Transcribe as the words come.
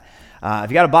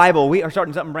If you got a Bible, we are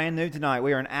starting something brand new tonight.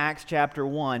 We are in Acts chapter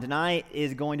 1. Tonight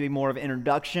is going to be more of an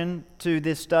introduction to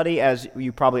this study, as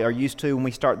you probably are used to when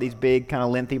we start these big, kind of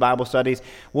lengthy Bible studies.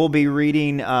 We'll be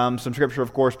reading some scripture,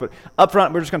 of course, but up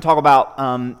front, we're just going to talk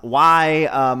about why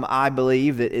I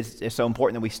believe that it's so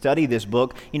important that we study this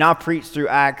book. You know, I've preached through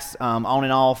Acts on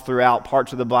and off throughout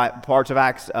parts of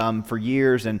Acts for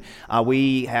years, and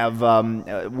we have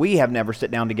never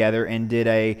sit down together and did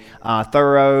a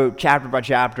thorough chapter by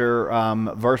chapter,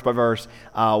 verse by verse,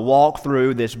 walk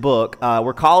through this book.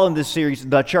 We're calling this series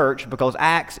The Church because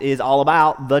Acts is all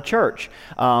about the church.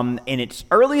 In its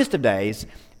earliest of days,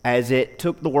 as it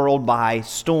took the world by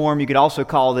storm, you could also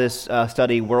call this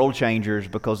study World Changers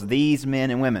because these men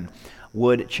and women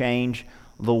would change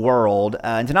the world.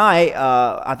 And tonight,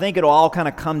 I think it'll all kind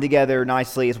of come together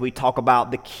nicely as we talk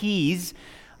about the keys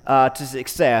to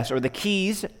success, or the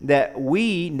keys that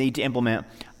we need to implement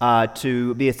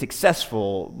to be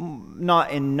successful,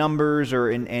 not in numbers or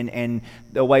in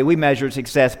the way we measure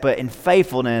success, but in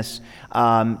faithfulness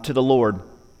to the Lord,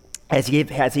 as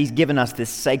He's given us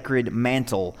this sacred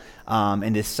mantle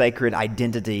and this sacred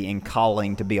identity and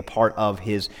calling to be a part of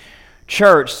His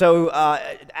church. So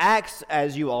Acts,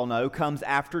 as you all know, comes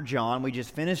after John. We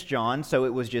just finished John, so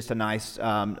it was just a nice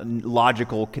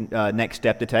logical next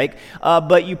step to take.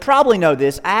 But you probably know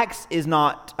this. Acts is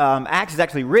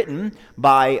actually written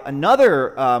by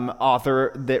another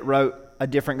author that wrote a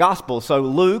different gospel. So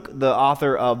Luke, the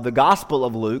author of the Gospel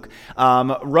of Luke,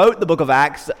 wrote the book of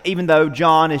Acts, even though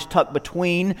John is tucked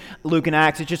between Luke and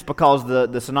Acts. It's just because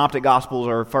the synoptic gospels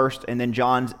are first, and then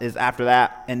John's is after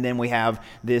that, and then we have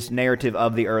this narrative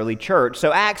of the early church.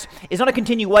 So Acts is not a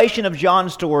continuation of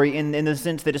John's story in the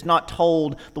sense that it's not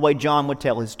told the way John would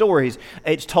tell his stories.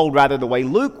 It's told rather the way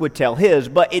Luke would tell his,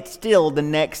 but it's still the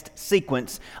next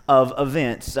sequence of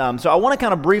events. So I want to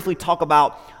kind of briefly talk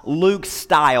about Luke's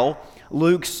style,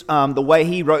 Luke's the way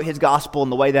he wrote his gospel and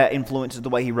the way that influences the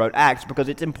way he wrote Acts, because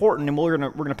it's important, and we're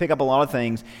gonna pick up a lot of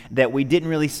things that we didn't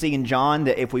really see in John,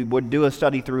 that if we would do a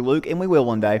study through Luke, and we will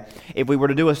one day, if we were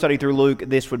to do a study through Luke,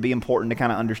 this would be important to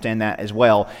kind of understand that as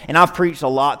well. And I've preached a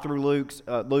lot through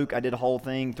Luke. I did a whole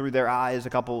thing through their eyes a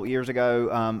couple years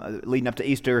ago, leading up to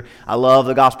Easter. I love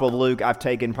the Gospel of Luke. I've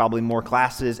taken probably more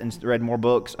classes and read more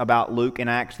books about Luke and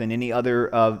Acts than any other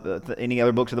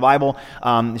books of the Bible.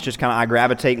 It's just kind of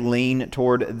I lean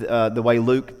toward the way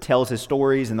Luke tells his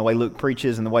stories and the way Luke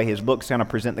preaches and the way his books kind of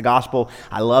present the gospel.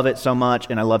 I love it so much,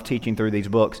 and I love teaching through these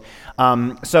books.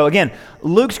 So again,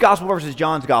 Luke's gospel versus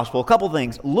John's gospel. A couple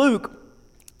things. Luke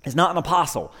is not an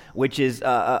apostle, which is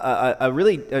a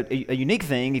really unique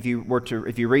thing if you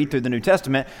read through the New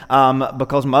Testament,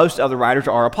 because most other writers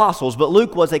are apostles. But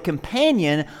Luke was a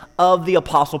companion of the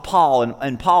apostle Paul,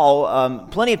 and Paul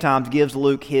plenty of times gives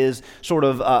Luke his sort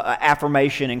of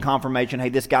affirmation and confirmation. Hey,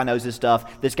 this guy knows his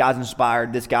stuff. This guy's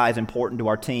inspired. This guy is important to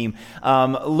our team.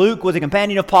 Luke was a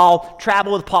companion of Paul,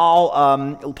 traveled with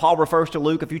Paul. Paul refers to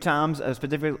Luke a few times,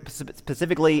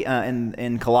 specifically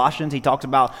in Colossians. He talks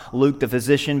about Luke the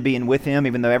physician being with him,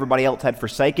 even though everybody else had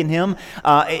forsaken him.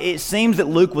 It seems that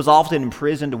Luke was often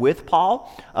imprisoned with Paul,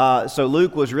 so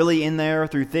Luke was really in there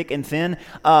through thick and thin.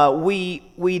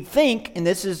 We think, and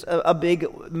this is a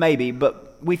big maybe, but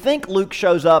we think Luke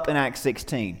shows up in Acts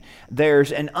 16.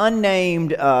 There's an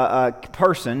unnamed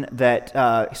person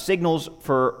that signals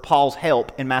for Paul's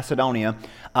help in Macedonia,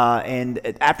 and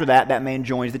after that man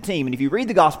joins the team. And if you read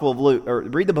the Gospel of Luke, or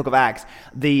read the book of Acts,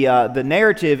 the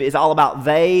narrative is all about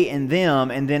they and them,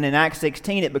 and then in Acts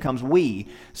 16 it becomes we.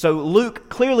 So Luke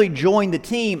clearly joined the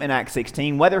team in Acts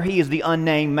 16. Whether he is the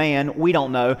unnamed man, we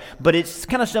don't know, but it's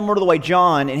kind of similar to the way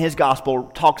John in his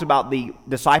Gospel talks about the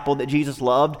disciple that Jesus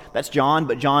loved. That's John,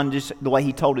 but John, just the way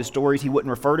he told his stories, he wouldn't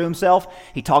refer to himself.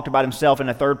 He talked about himself in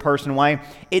a third-person way.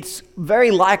 It's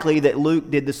very likely that Luke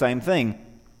did the same thing.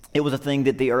 It was a thing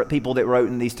that the people that wrote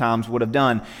in these times would have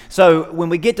done. So when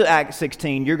we get to Acts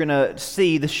 16, you're going to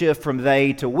see the shift from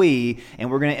they to we,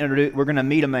 and we're going to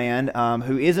meet a man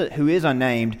who is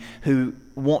unnamed, who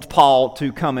wants Paul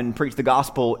to come and preach the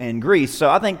gospel in Greece. So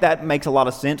I think that makes a lot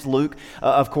of sense. Luke,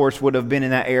 of course, would have been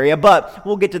in that area, but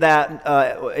we'll get to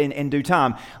that in due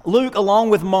time. Luke, along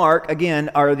with Mark, again,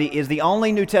 is the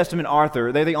only New Testament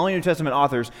author. They're the only New Testament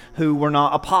authors who were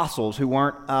not apostles, who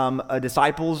weren't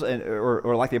disciples,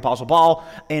 or like the Apostle Paul,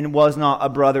 and was not a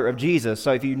brother of Jesus.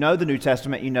 So if you know the New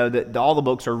Testament, you know that all the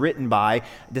books are written by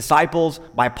disciples,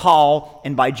 by Paul,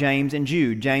 and by James and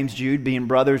Jude. James, Jude being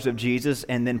brothers of Jesus,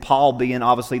 and then Paul being then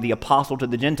obviously the apostle to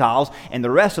the Gentiles, and the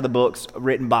rest of the books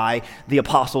written by the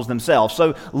apostles themselves.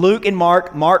 So Luke and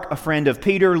Mark, a friend of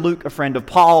Peter, Luke a friend of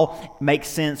Paul, makes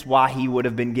sense why he would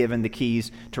have been given the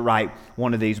keys to write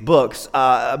one of these books.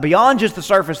 Beyond just the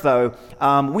surface, though,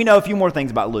 we know a few more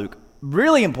things about Luke.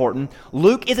 Really important,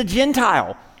 Luke is a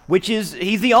Gentile, which is,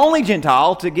 he's the only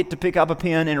Gentile to get to pick up a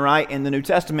pen and write in the New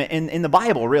Testament, in the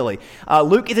Bible, really.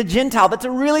 Luke is a Gentile. That's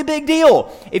a really big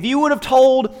deal. If you would have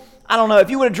told, I don't know, if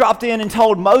you would have dropped in and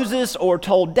told Moses or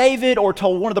told David or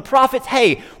told one of the prophets,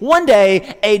 hey, one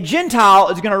day a Gentile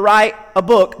is going to write a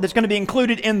book that's going to be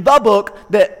included in the book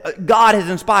that God has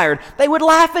inspired, they would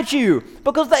laugh at you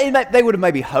because they would have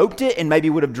maybe hoped it and maybe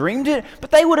would have dreamed it, but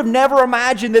they would have never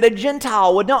imagined that a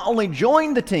Gentile would not only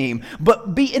join the team,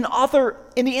 but be an author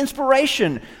in the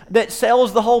inspiration that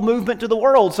sells the whole movement to the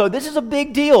world. So this is a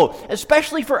big deal,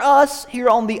 especially for us here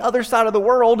on the other side of the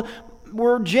world.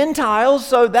 We're Gentiles,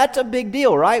 so that's a big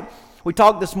deal, right? We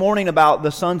talked this morning about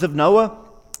the sons of Noah,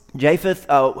 Japheth,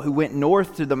 who went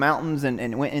north to the mountains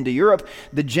and went into Europe.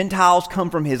 The Gentiles come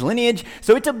from his lineage.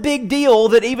 So it's a big deal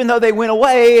that even though they went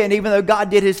away, and even though God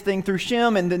did his thing through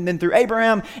Shem, and then through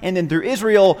Abraham, and then through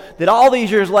Israel, that all these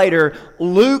years later,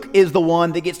 Luke is the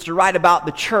one that gets to write about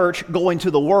the church going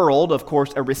to the world, of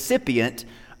course, a recipient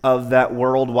of that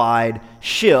worldwide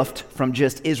shift from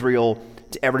just Israel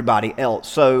to everybody else.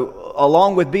 So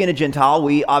along with being a Gentile,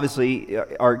 we obviously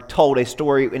are told a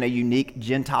story in a unique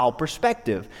Gentile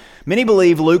perspective. Many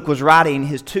believe Luke was writing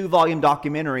his 2-volume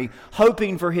documentary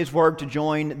hoping for his work to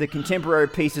join the contemporary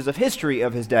pieces of history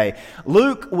of his day.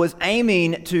 Luke was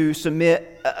aiming to submit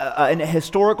a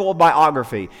historical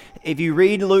biography. If you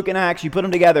read Luke and Acts, you put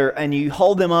them together and you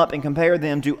hold them up and compare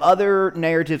them to other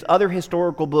narratives, other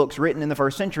historical books written in the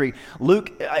first century,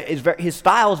 Luke, his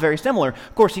style is very similar.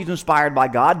 Of course, he's inspired by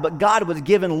God, but God was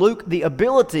given Luke the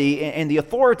ability and the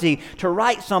authority to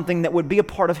write something that would be a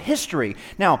part of history.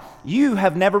 Now, you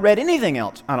have never read anything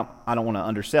else. I don't want to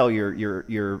undersell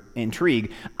your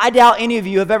intrigue. I doubt any of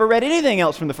you have ever read anything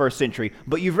else from the first century,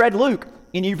 but you've read Luke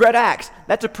and you've read Acts.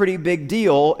 That's a pretty big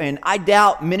deal, and I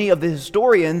doubt many of the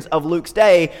historians of Luke's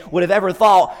day would have ever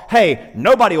thought, hey,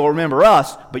 nobody will remember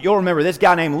us, but you'll remember this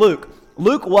guy named Luke.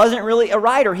 Luke wasn't really a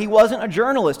writer. He wasn't a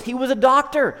journalist. He was a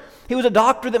doctor. He was a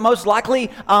doctor that most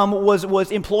likely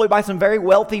was employed by some very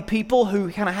wealthy people who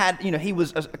kind of had, he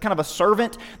was kind of a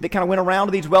servant that kind of went around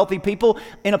to these wealthy people.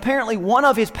 And apparently one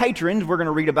of his patrons, we're going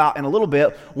to read about in a little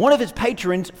bit, one of his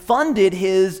patrons funded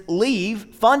his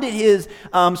leave, funded his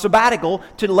sabbatical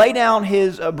to lay down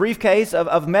his briefcase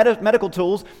of medical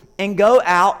tools and go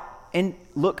out and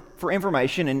look for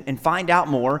information and find out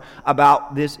more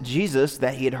about this Jesus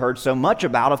that he had heard so much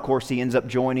about. Of course, he ends up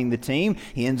joining the team.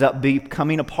 He ends up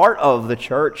becoming a part of the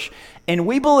church. And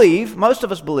we believe, most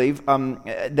of us believe,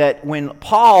 that when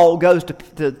Paul goes to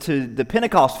the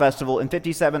Pentecost festival in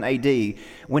 57 AD,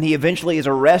 when he eventually is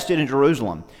arrested in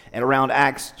Jerusalem, at around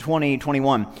Acts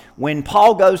 20:21, when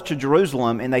Paul goes to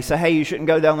Jerusalem and they say, hey, you shouldn't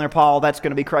go down there, Paul, that's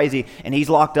going to be crazy, and he's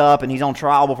locked up and he's on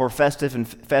trial before Festus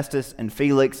and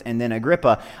Felix and then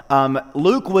Agrippa,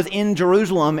 Luke was in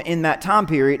Jerusalem in that time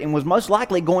period and was most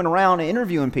likely going around and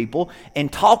interviewing people and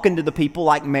talking to the people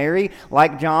like Mary,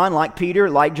 like John, like Peter,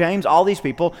 like James, all these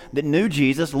people that knew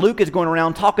Jesus. Luke is going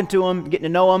around talking to them, getting to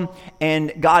know them,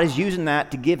 and God is using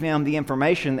that to give him the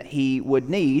information that he would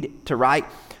need to write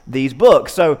these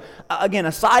books. So again,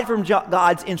 aside from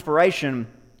God's inspiration,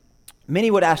 many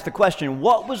would ask the question,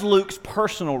 what was Luke's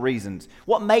personal reasons?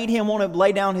 What made him want to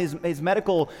lay down his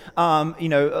medical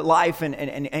life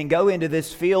and go into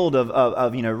this field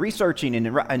of researching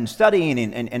and studying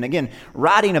and again,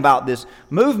 writing about this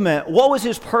movement? What was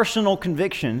his personal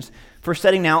convictions for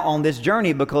setting out on this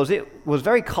journey? Because it was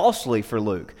very costly for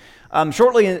Luke.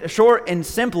 Short and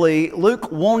simply,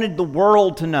 Luke wanted the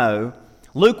world to know.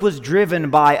 Luke was driven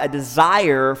by a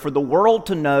desire for the world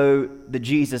to know the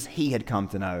Jesus he had come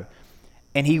to know.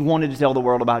 And he wanted to tell the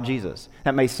world about Jesus.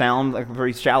 That may sound like a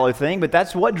pretty shallow thing, but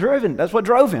that's what drove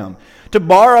him. To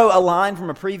borrow a line from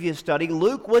a previous study,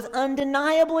 Luke was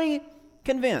undeniably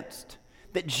convinced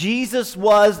that Jesus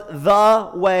was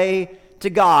the way to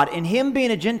God. And him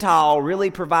being a Gentile really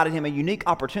provided him a unique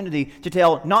opportunity to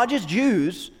tell not just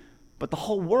Jews, but the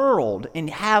whole world, and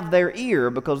have their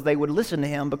ear because they would listen to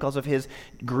him because of his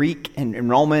Greek and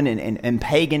Roman and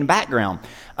pagan background.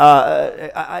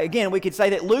 Again, we could say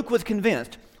that Luke was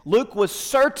convinced. Luke was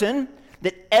certain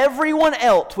that everyone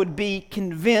else would be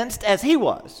convinced as he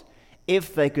was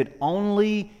if they could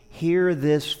only hear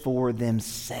this for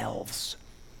themselves.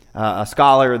 A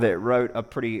scholar that wrote a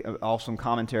pretty awesome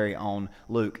commentary on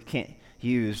Luke, Kent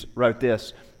Hughes, wrote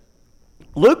this: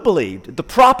 Luke believed the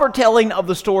proper telling of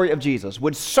the story of Jesus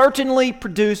would certainly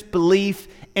produce belief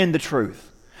in the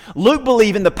truth. Luke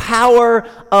believed in the power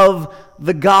of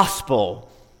the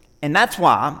gospel. And that's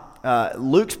why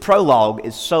Luke's prologue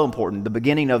is so important. The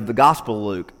beginning of the Gospel of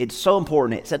Luke, it's so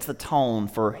important. It sets the tone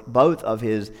for both of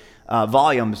his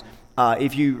volumes.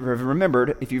 If you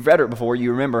remembered, if you've read it before,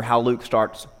 you remember how Luke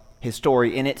starts his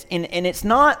story. And it's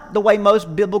not the way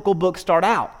most biblical books start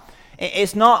out.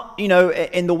 It's not,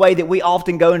 in the way that we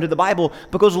often go into the Bible,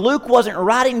 because Luke wasn't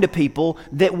writing to people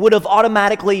that would have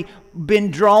automatically been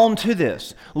drawn to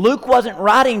this. Luke wasn't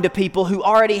writing to people who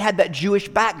already had that Jewish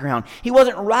background. He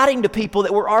wasn't writing to people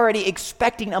that were already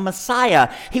expecting a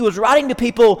Messiah. He was writing to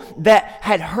people that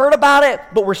had heard about it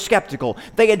but were skeptical.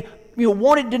 They had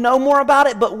wanted to know more about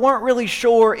it but weren't really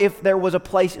sure if there was a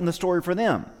place in the story for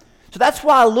them. So that's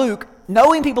why Luke,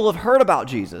 knowing people have heard about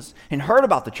Jesus and heard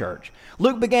about the church,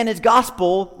 Luke began his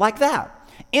gospel like that.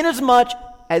 Inasmuch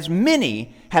as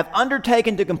many have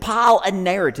undertaken to compile a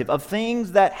narrative of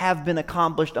things that have been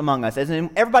accomplished among us. As in,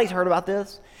 everybody's heard about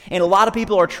this, and a lot of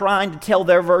people are trying to tell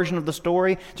their version of the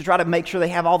story to try to make sure they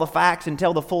have all the facts and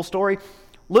tell the full story.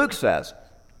 Luke says,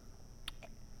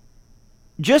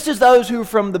 just as those who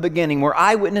from the beginning were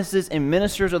eyewitnesses and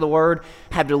ministers of the word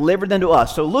have delivered them to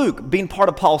us. So Luke, being part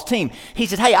of Paul's team, he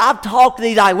said, hey, I've talked to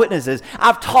these eyewitnesses.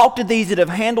 I've talked to these that have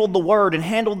handled the word and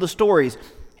handled the stories.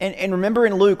 And remember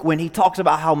in Luke when he talks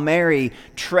about how Mary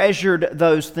treasured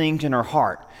those things in her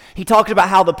heart. He talks about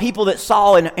how the people that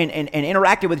saw and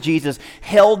interacted with Jesus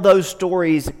held those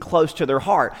stories close to their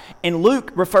heart. And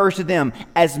Luke refers to them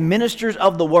as ministers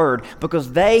of the word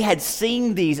because they had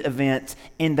seen these events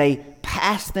and they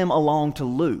passed them along to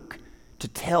Luke to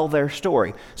tell their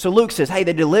story. So Luke says, hey,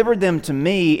 they delivered them to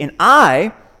me, and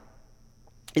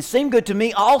it seemed good to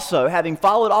me also, having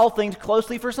followed all things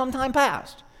closely for some time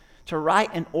past, to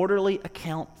write an orderly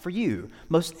account for you,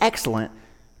 most excellent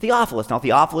Theophilus. Now,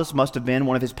 Theophilus must have been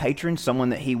one of his patrons, someone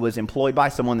that he was employed by,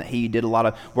 someone that he did a lot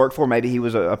of work for. Maybe he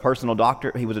was a personal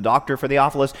doctor. He was a doctor for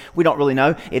Theophilus. We don't really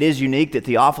know. It is unique that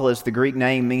Theophilus, the Greek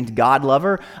name, means God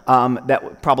lover.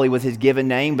 That probably was his given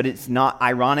name, but it's not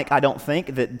ironic, I don't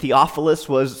think, that Theophilus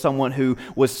was someone who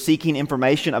was seeking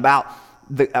information about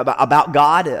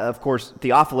God. Of course,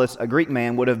 Theophilus, a Greek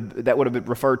man, would have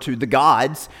referred to the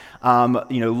gods,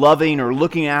 loving or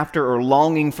looking after or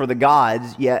longing for the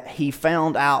gods. Yet he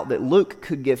found out that Luke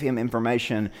could give him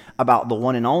information about the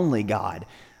one and only God.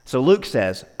 So Luke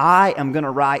says, I am going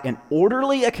to write an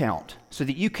orderly account so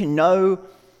that you can know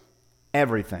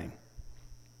everything,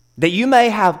 that you may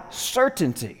have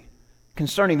certainty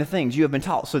concerning the things you have been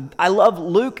taught. So I love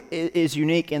Luke is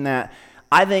unique in that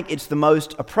I think it's the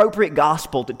most appropriate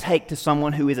gospel to take to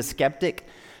someone who is a skeptic,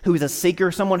 who is a seeker,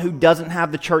 someone who doesn't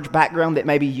have the church background that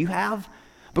maybe you have.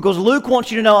 Because Luke wants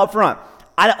you to know up front,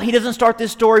 he doesn't start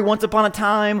this story once upon a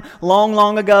time, long,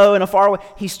 long ago in a far away.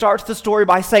 He starts the story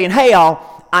by saying, hey,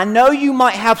 y'all, I know you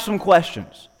might have some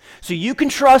questions. So you can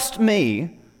trust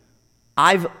me.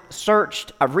 I've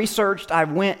researched,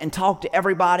 I've went and talked to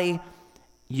everybody.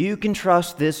 You can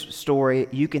trust this story.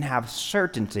 You can have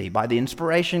certainty by the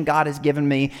inspiration God has given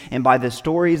me and by the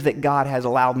stories that God has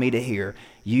allowed me to hear.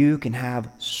 You can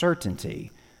have certainty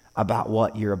about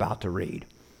what you're about to read.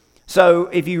 So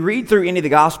if you read through any of the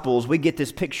Gospels, we get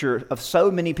this picture of so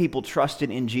many people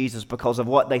trusted in Jesus because of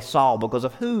what they saw, because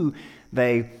of who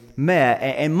they met.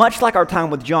 And much like our time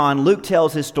with John, Luke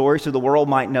tells his story so the world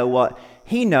might know what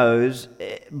he knows.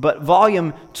 But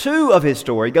volume 2 of his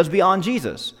story goes beyond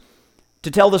Jesus, to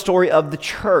tell the story of the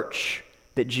church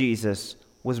that Jesus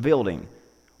was building,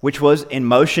 which was in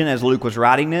motion as Luke was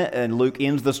writing it, and Luke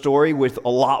ends the story with a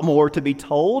lot more to be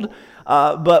told.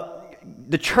 But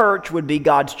the church would be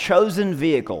God's chosen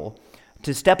vehicle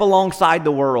to step alongside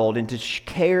the world and to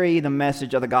carry the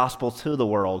message of the gospel to the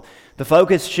world. The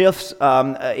focus shifts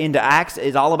into Acts.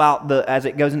 As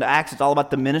it goes into Acts, it's all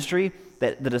about the ministry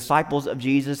that the disciples of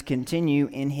Jesus continue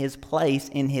in his place,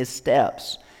 in his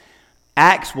steps.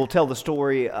 Acts will tell the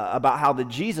story about how the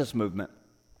Jesus movement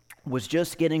was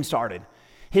just getting started.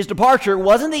 His departure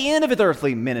wasn't the end of his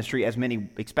earthly ministry as many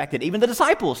expected. Even the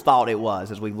disciples thought it was,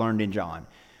 as we've learned in John.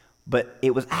 But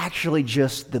it was actually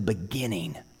just the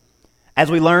beginning.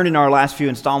 As we learned in our last few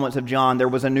installments of John, there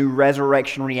was a new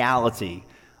resurrection reality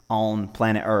on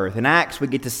planet Earth. In Acts, we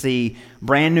get to see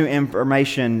brand new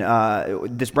information,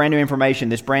 this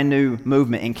brand new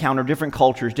movement encounter different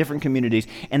cultures, different communities,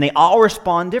 and they all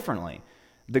respond differently.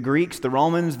 The Greeks, the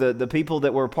Romans, the people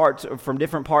that were from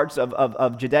different parts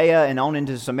of Judea and on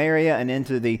into Samaria and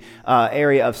into the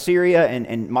area of Syria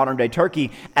and modern-day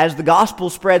Turkey. As the gospel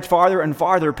spreads farther and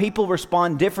farther, people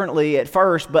respond differently at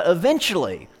first, but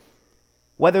eventually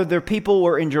whether their people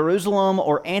were in Jerusalem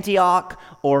or Antioch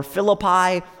or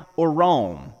Philippi or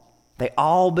Rome, they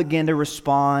all began to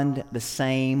respond the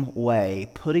same way,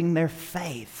 putting their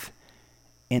faith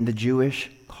in the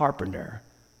Jewish carpenter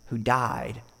who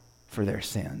died for their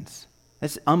sins.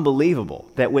 It's unbelievable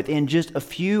that within just a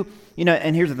few,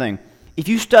 and here's the thing. If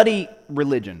you study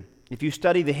religion, if you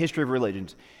study the history of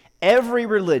religions, every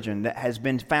religion that has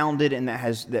been founded and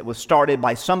that was started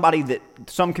by somebody that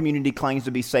some community claims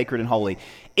to be sacred and holy,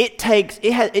 it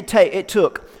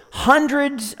took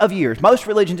hundreds of years. Most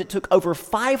religions, it took over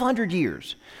 500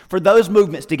 years for those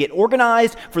movements to get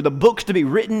organized, for the books to be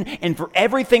written, and for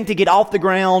everything to get off the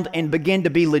ground and begin to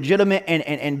be legitimate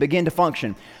and begin to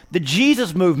function. The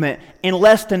Jesus movement, in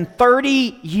less than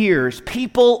 30 years,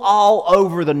 people all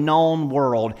over the known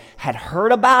world had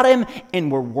heard about him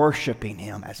and were worshiping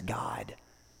him as God.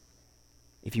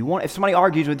 If somebody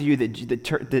argues with you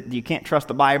that you can't trust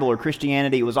the Bible or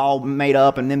Christianity, it was all made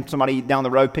up and then somebody down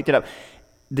the road picked it up,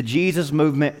 the Jesus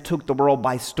movement took the world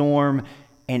by storm,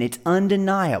 and it's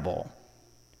undeniable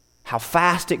how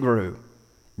fast it grew,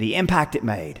 the impact it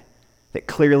made, that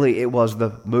clearly it was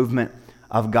the movement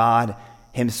of God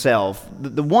himself.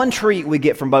 The one treat we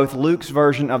get from both Luke's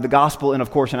version of the gospel and,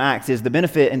 of course, in Acts is the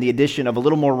benefit and the addition of a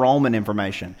little more Roman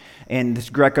information in this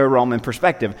Greco-Roman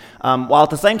perspective. While at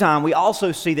the same time, we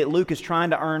also see that Luke is trying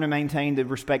to earn and maintain the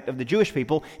respect of the Jewish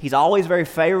people. He's always very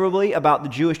favorably about the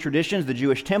Jewish traditions, the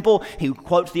Jewish temple. He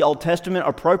quotes the Old Testament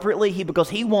appropriately because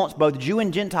he wants both Jew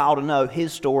and Gentile to know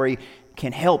his story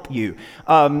can help you.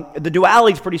 The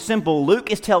duality is pretty simple.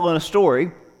 Luke is telling a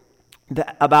story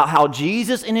about how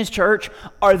Jesus and his church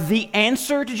are the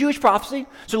answer to Jewish prophecy.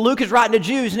 So Luke is writing to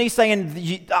Jews and he's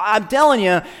saying, I'm telling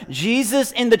you,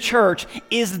 Jesus in the church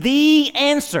is the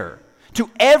answer to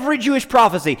every Jewish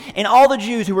prophecy. And all the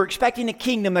Jews who were expecting a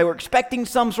kingdom, they were expecting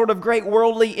some sort of great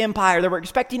worldly empire, they were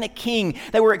expecting a king,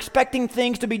 they were expecting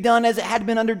things to be done as it had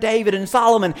been under David and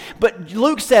Solomon. But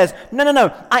Luke says,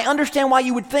 no, I understand why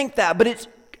you would think that, but it's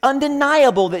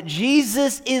undeniable that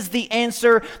Jesus is the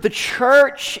answer. The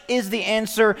church is the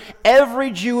answer. Every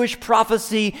Jewish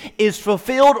prophecy is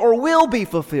fulfilled or will be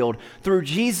fulfilled through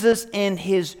Jesus and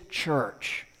his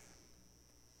church.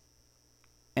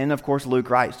 And of course,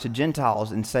 Luke writes to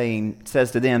Gentiles and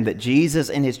says to them that Jesus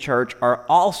and his church are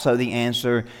also the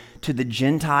answer to the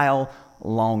Gentile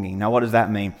longing. Now, what does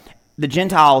that mean? The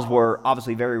Gentiles were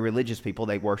obviously very religious people.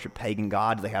 They worshiped pagan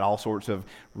gods. They had all sorts of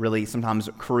really sometimes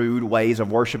crude ways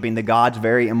of worshiping the gods,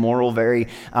 very immoral, very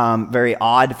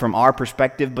odd from our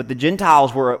perspective. But the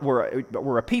Gentiles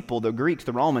were a people, the Greeks,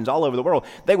 the Romans, all over the world.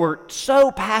 They were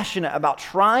so passionate about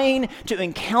trying to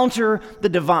encounter the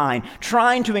divine,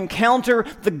 trying to encounter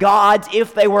the gods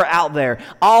if they were out there.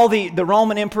 All the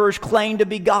Roman emperors claimed to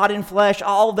be God in flesh.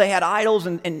 They had idols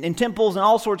and temples and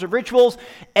all sorts of rituals.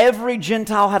 Every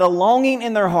Gentile had a longing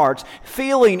in their hearts,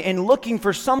 feeling and looking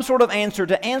for some sort of answer,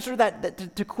 to answer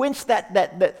to quench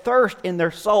that thirst in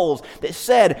their souls that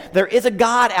said there is a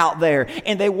God out there,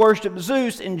 and they worship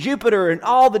Zeus and Jupiter and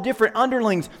all the different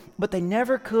underlings, but they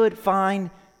never could find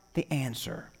the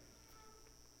answer.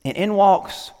 And in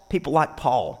walks people like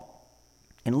Paul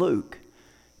and Luke,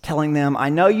 telling them, I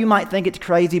know you might think it's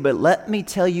crazy, but let me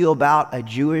tell you about a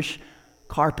Jewish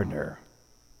carpenter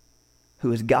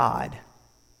who is God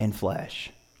in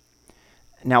flesh.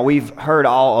 Now, we've heard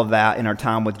all of that in our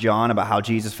time with John about how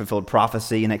Jesus fulfilled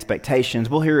prophecy and expectations.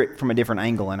 We'll hear it from a different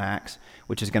angle in Acts,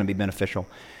 which is going to be beneficial.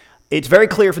 It's very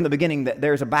clear from the beginning that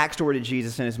there's a backstory to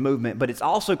Jesus and his movement, but it's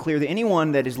also clear that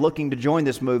anyone that is looking to join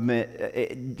this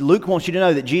movement, Luke wants you to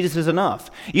know that Jesus is enough.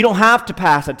 You don't have to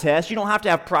pass a test. You don't have to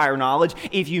have prior knowledge.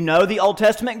 If you know the Old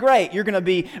Testament, great. You're going to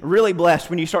be really blessed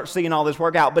when you start seeing all this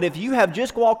work out. But if you have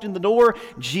just walked in the door,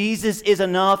 Jesus is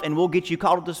enough, and we'll get you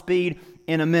caught up to speed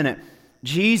in a minute.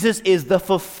 Jesus is the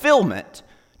fulfillment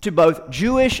to both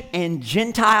Jewish and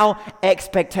Gentile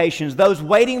expectations, those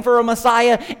waiting for a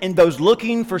Messiah and those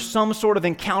looking for some sort of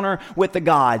encounter with the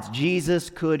gods.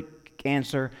 Jesus could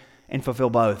answer and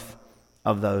fulfill both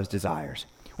of those desires.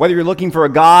 Whether you're looking for a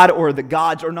God or the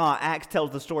gods or not, Acts tells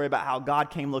the story about how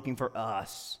God came looking for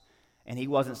us. And he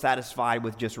wasn't satisfied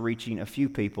with just reaching a few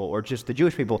people or just the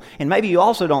Jewish people. And maybe you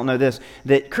also don't know this,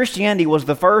 that Christianity was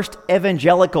the first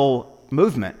evangelical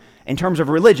movement. In terms of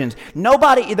religions,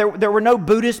 there were no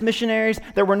Buddhist missionaries,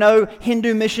 there were no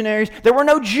Hindu missionaries, there were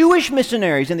no Jewish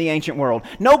missionaries in the ancient world.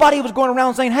 Nobody was going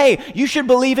around saying, hey, you should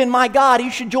believe in my God, you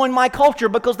should join my culture,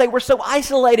 because they were so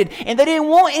isolated and they didn't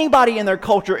want anybody in their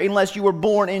culture unless you were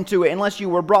born into it, unless you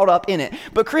were brought up in it.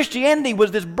 But Christianity was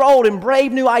this bold and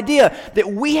brave new idea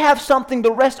that we have something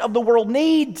the rest of the world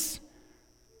needs.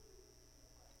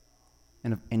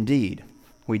 And indeed,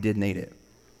 we did need it.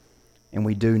 And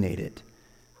we do need it.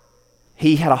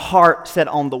 He had a heart set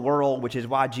on the world, which is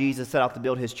why Jesus set out to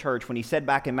build his church when he said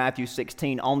back in Matthew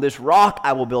 16, "On this rock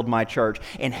I will build my church,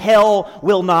 and hell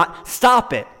will not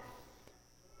stop it."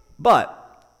 But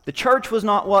the church was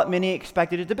not what many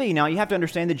expected it to be. Now, you have to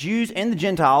understand the Jews and the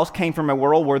Gentiles came from a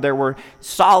world where there were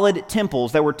solid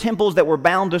temples. There were temples that were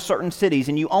bound to certain cities,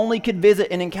 and you only could visit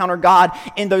and encounter God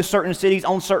in those certain cities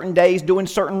on certain days doing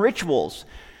certain rituals.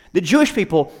 The Jewish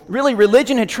people, really,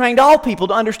 religion had trained all people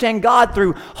to understand God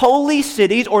through holy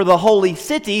cities or the holy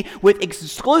city with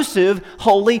exclusive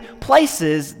holy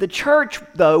places. The church,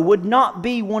 though, would not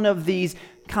be one of these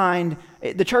kind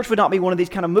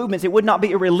of movements. It would not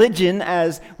be a religion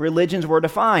as religions were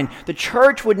defined. The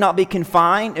church would not be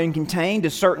confined and contained to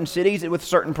certain cities with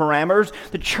certain parameters.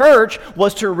 The church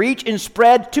was to reach and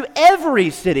spread to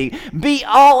every city, be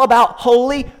all about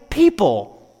holy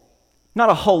people. Not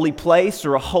a holy place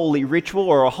or a holy ritual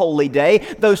or a holy day.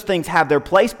 Those things have their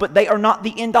place, but they are not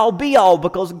the end-all be-all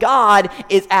because God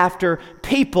is after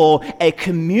people, a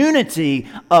community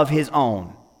of his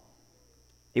own.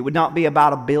 It would not be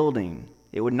about a building.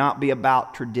 It would not be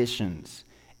about traditions.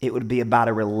 It would be about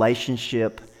a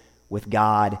relationship with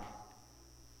God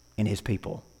and his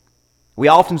people. We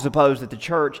often suppose that the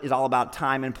church is all about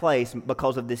time and place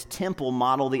because of this temple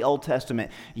model the Old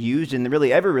Testament used and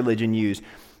really every religion used.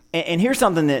 And here's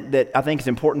something that I think is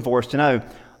important for us to know.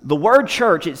 The word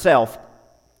church itself,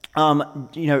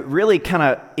 really kind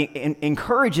of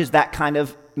encourages that kind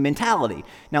of mentality.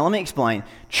 Now, let me explain.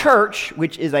 Church,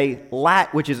 which is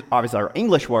obviously our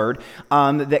English word,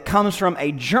 that comes from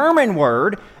a German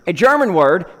word,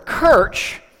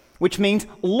 Kirch, which means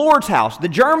Lord's house. The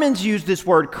Germans use this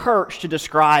word Kirch to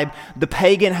describe the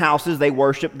pagan houses they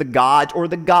worship the gods or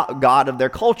the god of their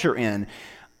culture in.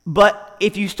 But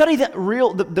if you study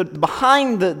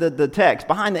behind the text,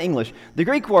 behind the English, the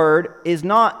Greek word is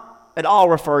not at all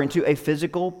referring to a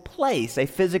physical place, a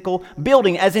physical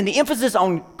building, as in the emphasis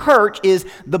on church is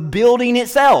the building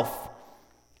itself.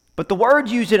 But the word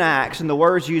used in Acts and the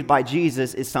words used by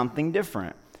Jesus is something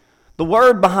different. The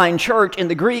word behind church in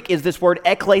the Greek is this word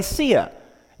ekklesia.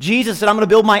 Jesus said, "I'm going to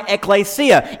build my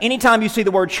ecclesia." Anytime you see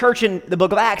the word church in the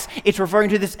book of Acts, it's referring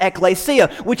to this ecclesia,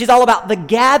 which is all about the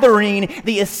gathering,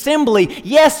 the assembly.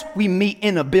 Yes, we meet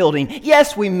in a building.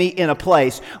 Yes, we meet in a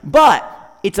place. But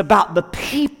it's about the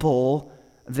people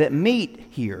that meet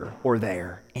here or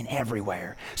there and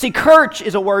everywhere. See, church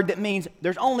is a word that means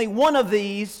there's only one of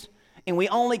these, and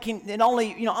it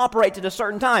only operates at a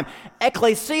certain time.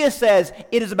 Ecclesia says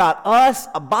it is about us,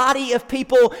 a body of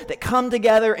people that come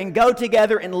together and go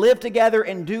together and live together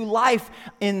and do life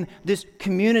in this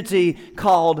community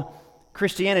called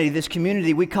Christianity, this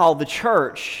community we call the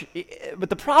church. But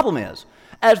the problem is,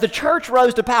 as the church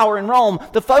rose to power in Rome,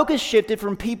 the focus shifted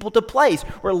from people to place,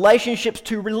 relationships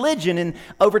to religion. And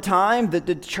over time,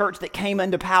 the church that came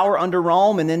into power under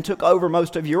Rome and then took over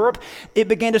most of Europe, it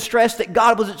began to stress that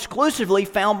God was exclusively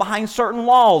found behind certain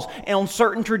walls and on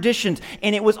certain traditions.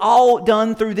 And it was all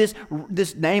done through this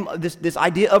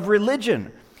idea of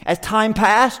religion. As time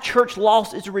passed, church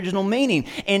lost its original meaning.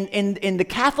 And the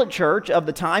Catholic Church of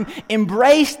the time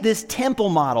embraced this temple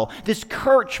model, this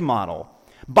church model.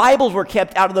 Bibles were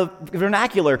kept out of the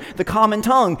vernacular, the common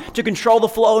tongue, to control the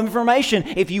flow of information.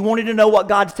 If you wanted to know what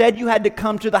God said, you had to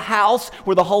come to the house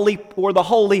where the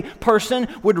holy person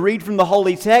would read from the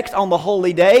holy text on the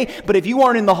holy day. But if you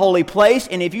weren't in the holy place,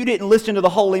 and if you didn't listen to the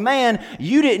holy man,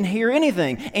 you didn't hear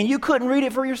anything. And you couldn't read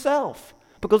it for yourself,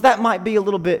 because that might be a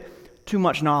little bit too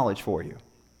much knowledge for you.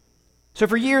 So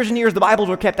for years and years, the Bibles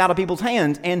were kept out of people's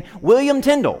hands, and William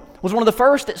Tyndale was one of the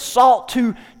first that sought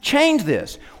to change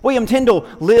this. William Tyndale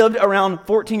lived around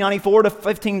 1494 to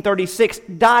 1536,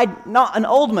 died not an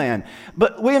old man,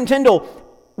 but William Tyndale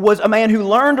was a man who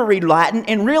learned to read Latin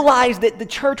and realized that the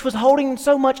church was holding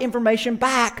so much information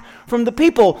back from the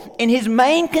people. And his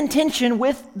main contention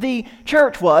with the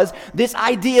church was this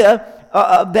idea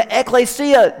the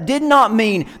ecclesia did not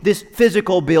mean this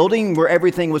physical building where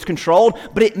everything was controlled,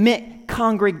 but it meant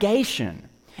congregation.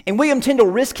 And William Tyndale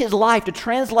risked his life to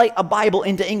translate a Bible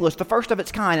into English, the first of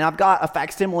its kind, and I've got a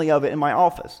facsimile of it in my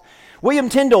office. William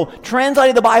Tyndale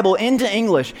translated the Bible into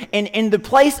English, and in the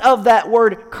place of that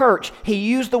word church, he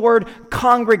used the word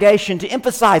congregation to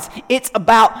emphasize it's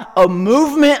about a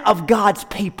movement of God's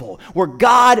people, where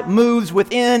God moves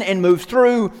within and moves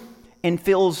through and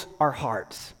fills our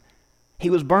hearts. He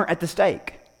was burnt at the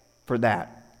stake for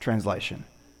that translation.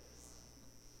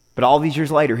 But all these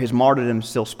years later, his martyrdom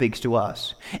still speaks to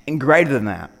us. And greater than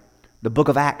that, the book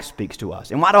of Acts speaks to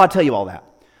us. And why do I tell you all that?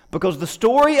 Because the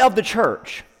story of the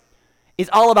church is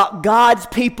all about God's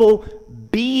people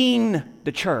being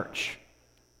the church.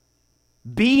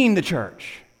 Being the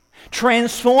church.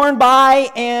 transformed by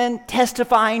and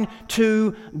testifying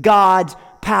to God's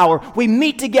power. We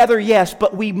meet together, yes,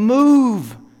 but we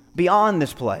move beyond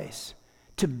this place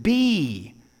to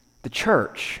be the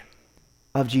church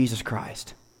of Jesus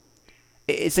Christ.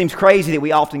 It seems crazy that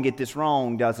we often get this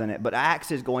wrong, doesn't it? But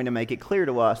Acts is going to make it clear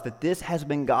to us that this has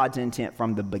been God's intent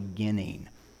from the beginning.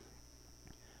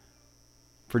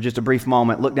 For just a brief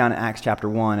moment, look down at Acts chapter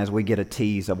 1 as we get a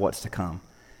tease of what's to come.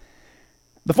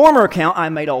 The former account I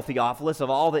made, O Theophilus, of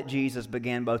all that Jesus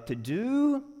began both to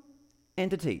do and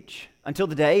to teach, until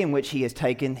the day in which he was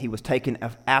taken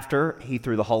after he,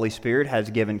 through the Holy Spirit, has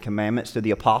given commandments to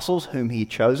the apostles whom he had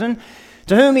chosen,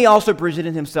 to whom he also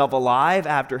presented himself alive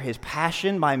after his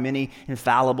passion by many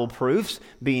infallible proofs,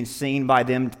 being seen by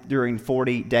them during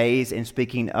 40 days, and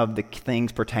speaking of the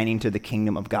things pertaining to the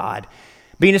kingdom of God.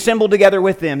 Being assembled together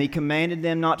with them, he commanded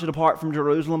them not to depart from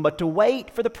Jerusalem, but to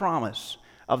wait for the promise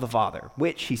of the Father,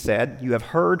 which, he said, you have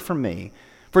heard from me.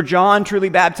 For John truly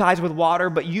baptized with water,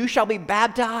 but you shall be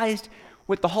baptized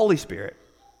with the Holy Spirit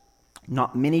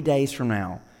not many days from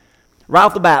now. Right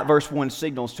off the bat, verse 1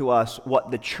 signals to us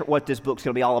what this book's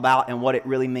going to be all about and what it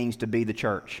really means to be the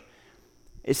church.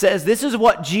 It says this is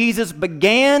what Jesus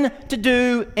began to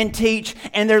do and teach,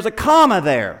 and there's a comma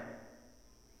there.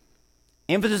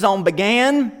 Emphasis on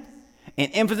began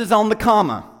and emphasis on the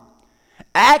comma.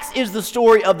 Acts is the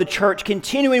story of the church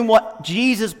continuing what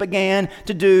Jesus began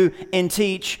to do and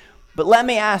teach. But let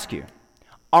me ask you,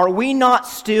 are we not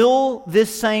still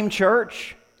this same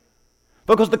church?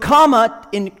 Because the comma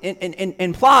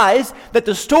implies that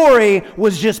the story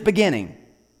was just beginning.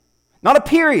 Not a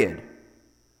period,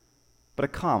 but a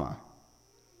comma.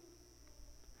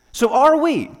 So are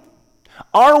we?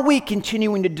 Are we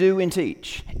continuing to do and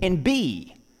teach and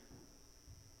be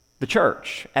the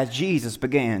church as Jesus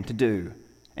began to do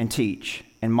and teach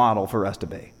and model for us to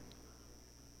be?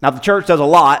 Now, the church does a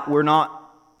lot. We're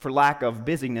not for lack of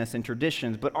busyness and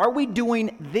traditions, but are we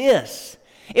doing this?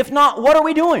 If not, what are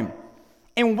we doing?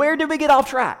 And where did we get off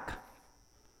track?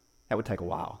 That would take a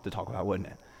while to talk about, wouldn't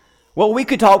it? Well, we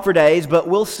could talk for days, but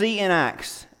we'll see in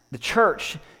Acts, the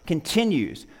church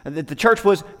continues. That the church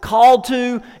was called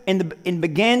to and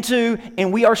began to,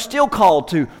 and we are still called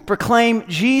to proclaim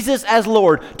Jesus as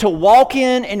Lord, to walk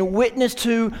in and witness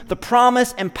to the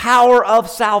promise and power of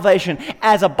salvation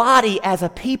as a body, as a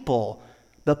people,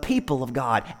 the people of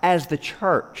God, as the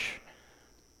church.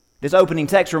 This opening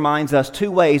text reminds us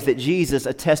two ways that Jesus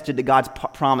attested to God's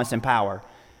promise and power.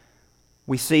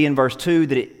 We see in verse 2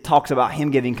 that it talks about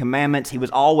him giving commandments. He was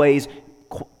always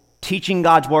teaching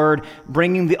God's word,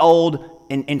 bringing the old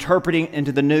and interpreting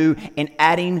into the new and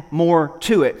adding more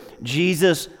to it.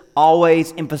 Jesus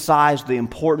always emphasized the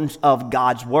importance of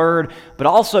God's word, but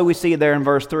also we see there in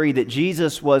verse 3 that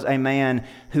Jesus was a man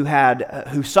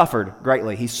who suffered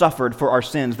greatly. He suffered for our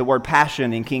sins. The word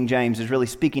passion in King James is really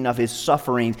speaking of his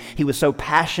sufferings. He was so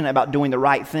passionate about doing the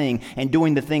right thing and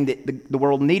doing the thing that the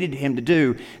world needed him to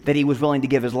do that he was willing to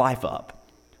give his life up.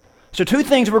 So two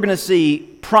things we're going to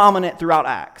see prominent throughout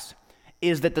Acts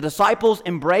is that the disciples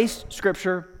embraced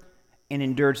Scripture and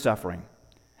endured suffering.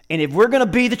 And if we're going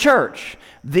to be the church,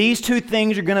 these two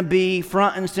things are going to be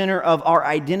front and center of our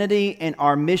identity and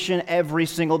our mission every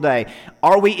single day.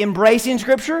 Are we embracing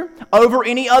Scripture over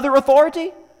any other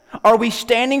authority? Are we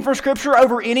standing for Scripture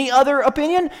over any other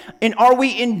opinion? And are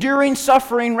we enduring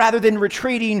suffering rather than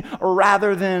retreating or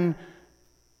rather than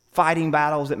fighting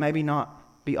battles that maybe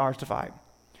not be ours to fight?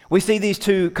 We see these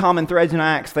two common threads in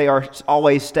Acts. They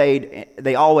always stayed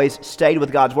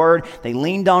with God's word. They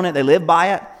leaned on it. They lived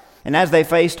by it. And as they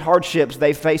faced hardships,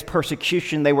 they faced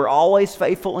persecution. They were always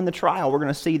faithful in the trial. We're going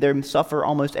to see them suffer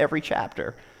almost every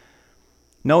chapter,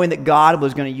 knowing that God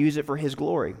was going to use it for His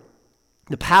glory.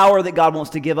 The power that God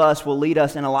wants to give us will lead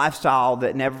us in a lifestyle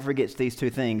that never forgets these two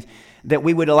things. That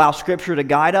we would allow Scripture to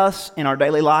guide us in our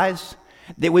daily lives.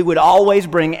 That we would always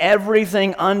bring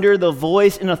everything under the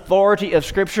voice and authority of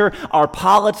Scripture. Our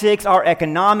politics, our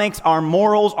economics, our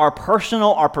morals, our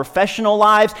personal, our professional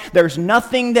lives. There's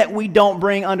nothing that we don't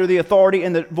bring under the authority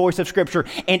and the voice of Scripture.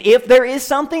 And if there is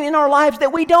something in our lives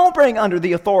that we don't bring under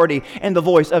the authority and the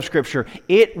voice of Scripture,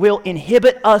 it will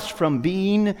inhibit us from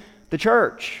being the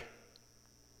church.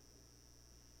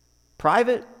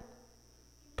 Private,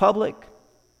 public,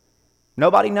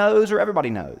 nobody knows or everybody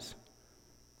knows.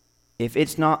 If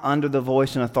it's not under the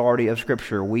voice and authority of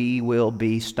Scripture, we will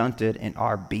be stunted in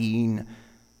our being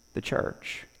the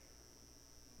church.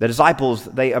 The disciples,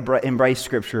 they embraced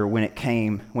Scripture when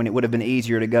it would have been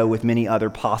easier to go with many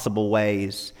other possible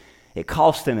ways. It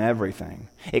cost them everything.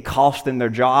 It cost them their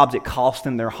jobs. It cost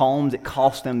them their homes. It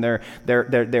cost them their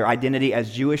identity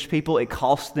as Jewish people. It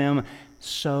cost them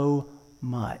so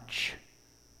much.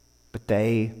 but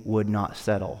they would not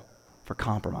settle for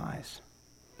compromise.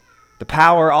 The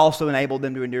power also enabled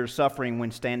them to endure suffering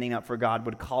when standing up for God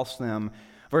would cost them.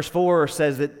 Verse 4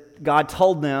 says that God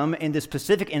told them in this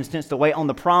specific instance to wait on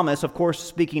the promise, of course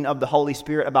speaking of the Holy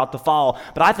Spirit about to fall.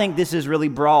 But I think this is really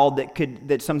broad,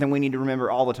 that's something we need to remember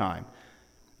all the time.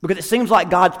 Because it seems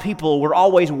like God's people, we're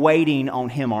always waiting on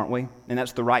Him, aren't we? And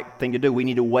that's the right thing to do. We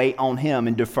need to wait on Him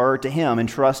and defer to Him and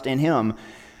trust in Him.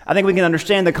 I think we can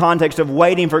understand the context of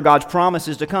waiting for God's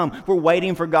promises to come. We're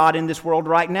waiting for God in this world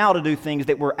right now to do things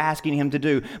that we're asking Him to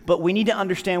do. But we need to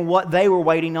understand what they were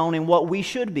waiting on and what we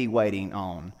should be waiting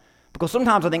on. Because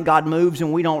sometimes I think God moves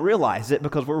and we don't realize it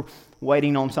because we're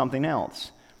waiting on something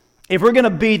else. If we're going to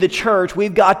be the church,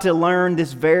 we've got to learn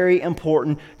this very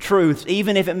important truth,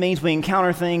 even if it means we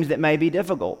encounter things that may be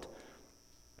difficult.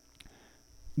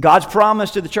 God's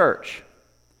promise to the church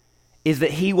is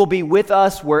that He will be with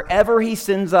us wherever He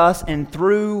sends us and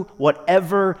through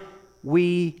whatever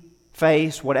we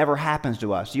face, whatever happens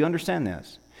to us. Do you understand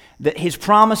this? That His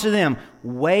promise to them,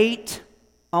 wait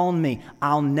on me.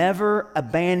 I'll never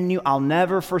abandon you. I'll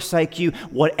never forsake you.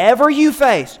 Whatever you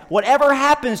face, whatever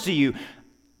happens to you,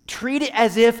 treat it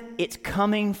as if it's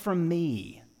coming from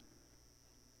me.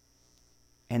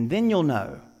 And then you'll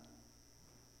know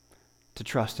to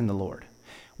trust in the Lord.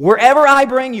 Wherever I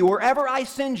bring you, wherever I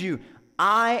send you,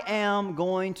 I am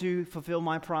going to fulfill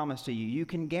my promise to you. You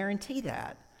can guarantee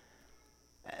that.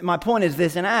 My point is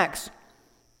this: in Acts,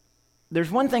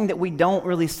 there's one thing that we don't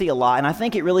really see a lot, and I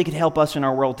think it really could help us in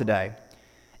our world today.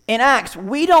 In Acts,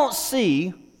 we don't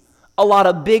see a lot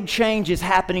of big changes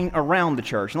happening around the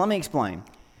church. And let me explain.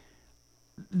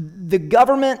 The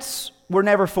governments were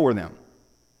never for them,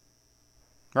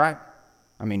 right?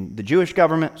 I mean, the Jewish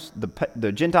governments,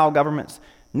 the Gentile governments,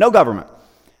 no government.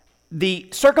 The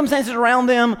circumstances around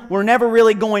them were never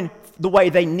really going the way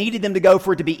they needed them to go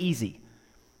for it to be easy.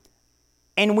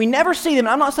 And we never see them.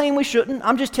 I'm not saying we shouldn't.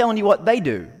 I'm just telling you what they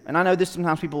do. And I know this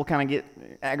sometimes people will kind of get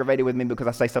aggravated with me because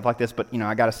I say stuff like this, but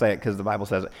I got to say it because the Bible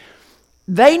says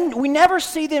it. We never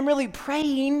see them really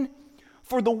praying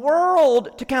for the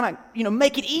world to kind of,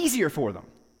 make it easier for them.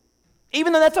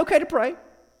 Even though that's okay to pray.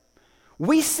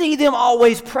 We see them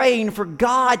always praying for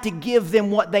God to give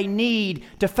them what they need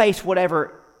to face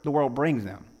whatever the world brings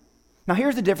them. Now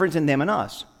here's the difference in them and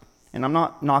us. And I'm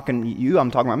not knocking you,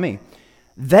 I'm talking about me.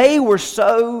 They were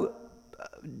so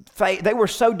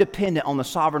dependent on the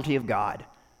sovereignty of God.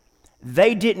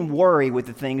 They didn't worry with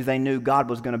the things they knew God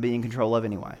was going to be in control of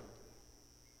anyway.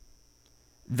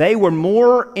 They were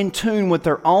more in tune with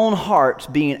their own hearts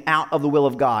being out of the will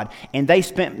of God. And they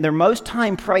spent their most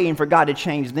time praying for God to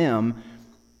change them.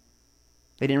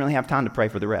 They didn't really have time to pray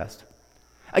for the rest.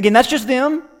 Again, that's just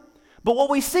them. But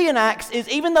what we see in Acts is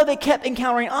even though they kept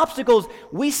encountering obstacles,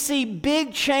 we see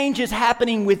big changes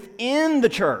happening within the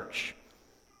church.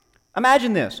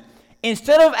 Imagine this.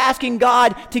 Instead of asking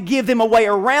God to give them a way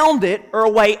around it or a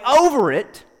way over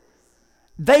it,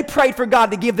 they prayed for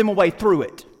God to give them a way through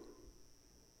it.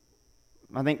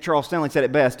 I think Charles Stanley said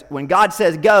it best. When God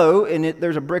says go and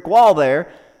there's a brick wall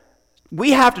there,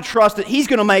 we have to trust that He's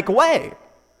going to make a way.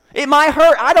 It might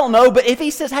hurt, I don't know, but if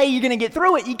He says, hey, you're going to get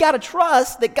through it, you got to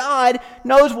trust that God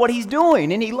knows what He's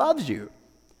doing and He loves you.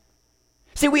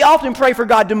 See, we often pray for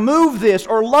God to move this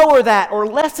or lower that or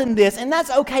lessen this, and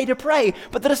that's okay to pray.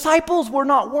 But the disciples were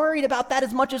not worried about that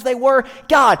as much as they were,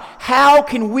 God, how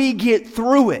can we get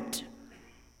through it?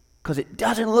 Because it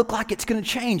doesn't look like it's going to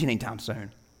change anytime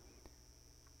soon.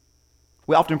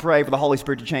 We often pray for the Holy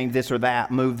Spirit to change this or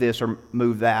that, move this or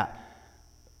move that.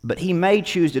 But He may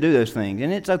choose to do those things,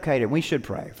 and it's okay we should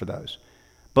pray for those.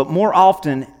 But more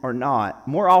often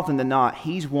than not,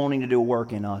 He's wanting to do a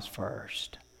work in us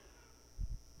first.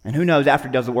 And who knows, after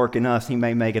He does the work in us, He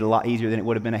may make it a lot easier than it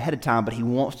would have been ahead of time, but He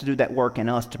wants to do that work in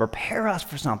us to prepare us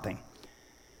for something.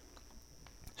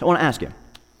 So I want to ask you,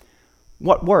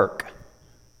 what work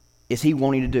is He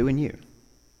wanting to do in you?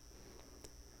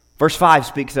 Verse 5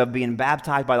 speaks of being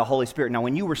baptized by the Holy Spirit. Now,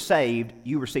 when you were saved,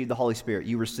 you received the Holy Spirit.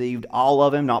 You received all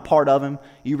of Him, not part of Him.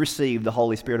 You received the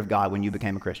Holy Spirit of God when you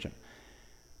became a Christian.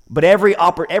 But every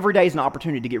day is an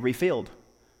opportunity to get refilled,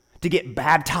 to get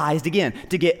baptized again,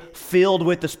 to get filled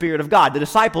with the Spirit of God. The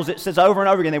disciples, it says over and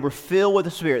over again, they were filled with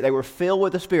the Spirit. They were filled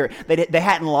with the Spirit. They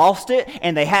hadn't lost it,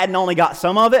 and they hadn't only got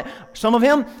some of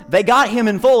Him. They got Him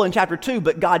in full in chapter 2,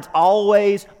 but God's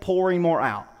always pouring more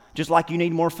out. Just like you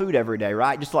need more food every day,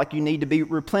 right? Just like you need to be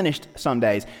replenished some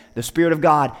days. The Spirit of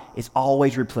God is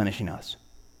always replenishing us.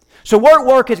 So what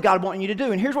work is God wanting you to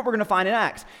do? And here's what we're going to find in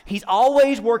Acts. He's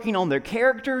always working on their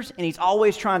characters, and He's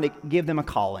always trying to give them a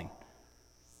calling.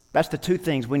 That's the two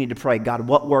things we need to pray. God,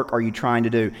 what work are you trying to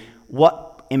do?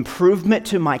 What improvement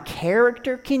to my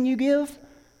character can you give?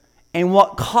 And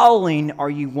what calling are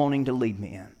you wanting to lead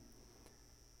me in?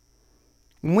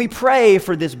 When we pray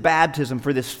for this baptism,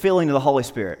 for this filling of the Holy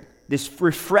Spirit, this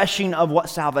refreshing of what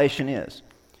salvation is,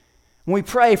 when we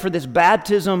pray for this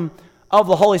baptism of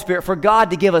the Holy Spirit, for God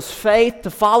to give us faith to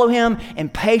follow Him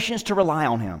and patience to rely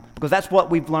on Him, because that's what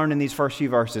we've learned in these first few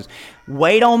verses.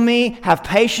 Wait on me, have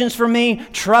patience for me,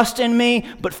 trust in me,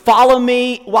 but follow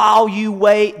me while you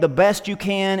wait the best you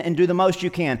can and do the most you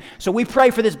can. So we pray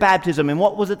for this baptism, and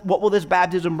what will this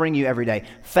baptism bring you every day?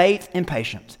 Faith and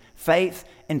patience. Faith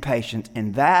and patience,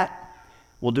 and that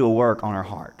will do a work on our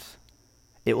hearts.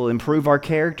 It will improve our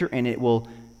character, and it will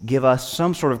give us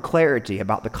some sort of clarity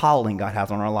about the calling God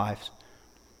has on our lives.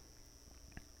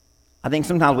 I think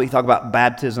sometimes we talk about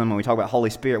baptism and we talk about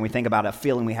Holy Spirit and we think about a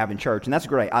feeling we have in church, and that's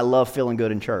great. I love feeling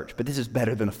good in church, but this is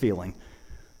better than a feeling.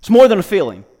 It's more than a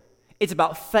feeling. It's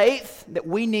about faith that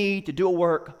we need to do a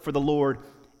work for the Lord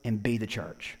and be the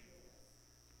church.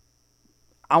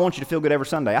 I want you to feel good every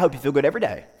Sunday. I hope you feel good every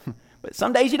day, but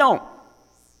some days you don't.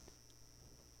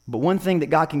 But one thing that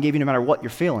God can give you no matter what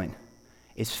you're feeling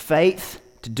is faith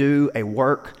to do a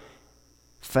work,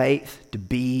 faith to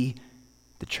be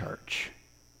the church,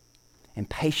 and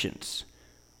patience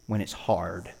when it's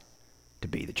hard to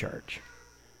be the church.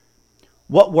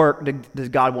 What work does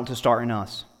God want to start in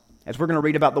us? As we're going to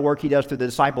read about the work He does through the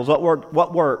disciples,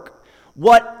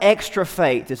 what extra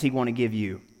faith does He want to give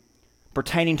you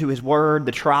pertaining to His word,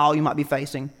 the trial you might be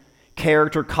facing,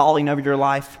 character, calling over your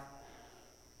life?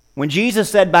 When Jesus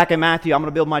said back in Matthew, I'm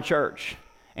going to build my church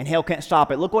and hell can't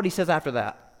stop it, look what He says after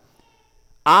that.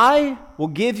 I will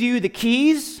give you the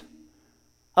keys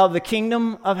of the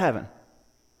kingdom of heaven.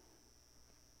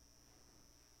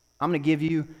 I'm going to give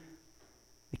you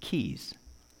the keys.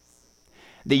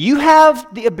 That you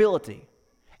have the ability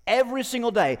every single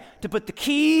day to put the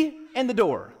key in the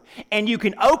door, and you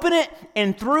can open it,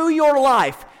 and through your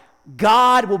life,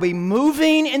 God will be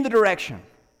moving in the direction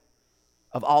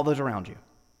of all those around you.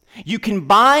 You can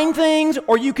bind things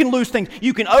or you can loose things.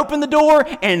 You can open the door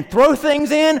and throw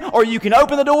things in, or you can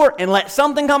open the door and let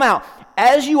something come out.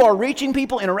 As you are reaching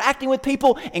people, interacting with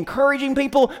people, encouraging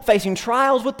people, facing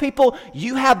trials with people,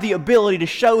 you have the ability to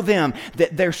show them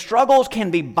that their struggles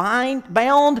can be bound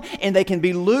and they can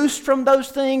be loosed from those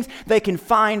things. They can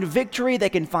find victory, they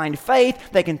can find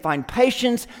faith, they can find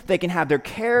patience, they can have their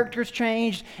characters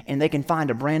changed, and they can find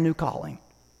a brand new calling.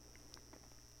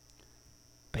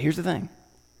 But here's the thing.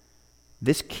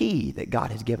 This key that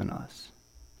God has given us,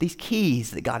 these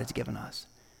keys that God has given us,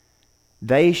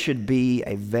 they should be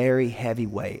a very heavy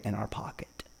weight in our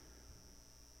pocket.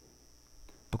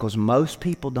 Because most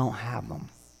people don't have them.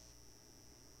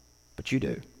 But you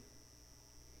do.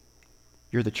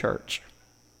 You're the church.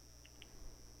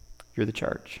 You're the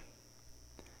church.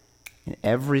 And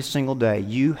every single day,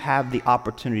 you have the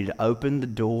opportunity to open the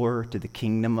door to the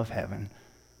kingdom of heaven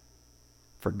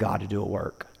for God to do a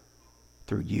work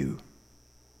through you.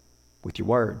 With your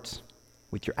words,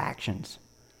 with your actions,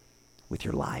 with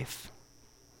your life.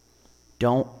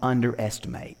 Don't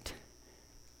underestimate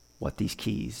what these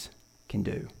keys can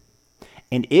do.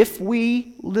 And if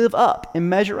we live up and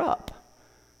measure up,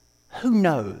 who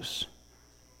knows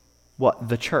what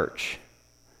the church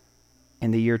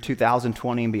in the year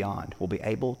 2020 and beyond will be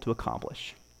able to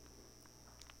accomplish.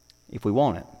 If we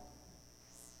want it,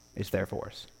 it's there for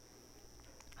us.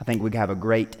 I think we have a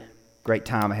great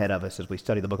time ahead of us as we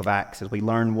study the book of Acts, as we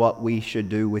learn what we should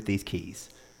do with these keys,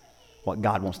 what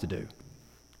God wants to do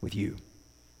with you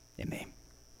and me.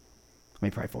 Let me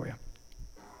pray for you.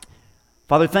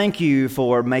 Father, thank you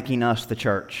for making us the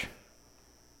church.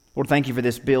 Lord, thank you for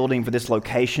this building, for this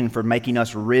location, for making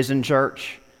us Risen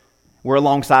Church. We're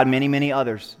alongside many, many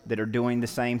others that are doing the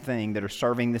same thing, that are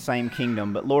serving the same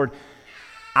kingdom. But Lord,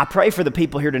 I pray for the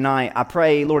people here tonight. I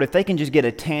pray, Lord, if they can just get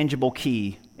a tangible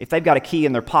key, if they've got a key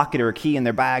in their pocket or a key in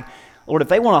their bag, Lord, if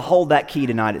they want to hold that key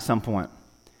tonight at some point,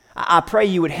 I pray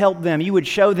you would help them, you would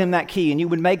show them that key, and you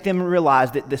would make them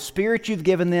realize that the Spirit you've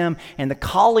given them and the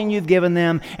calling you've given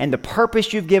them and the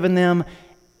purpose you've given them,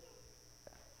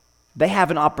 they have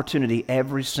an opportunity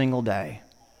every single day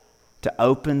to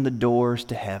open the doors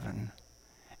to heaven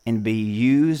and be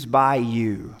used by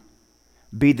you,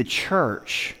 be the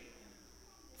church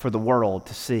for the world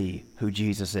to see who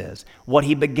Jesus is. What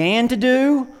He began to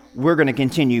do, we're going to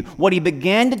continue. What He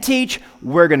began to teach,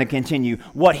 we're going to continue.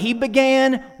 What He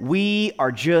began, we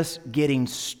are just getting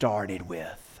started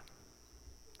with.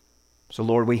 So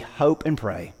Lord, we hope and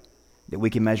pray that we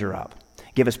can measure up.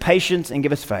 Give us patience and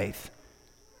give us faith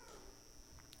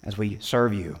as we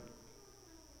serve you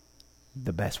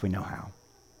the best we know how.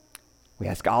 We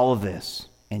ask all of this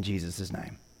in Jesus'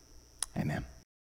 name. Amen.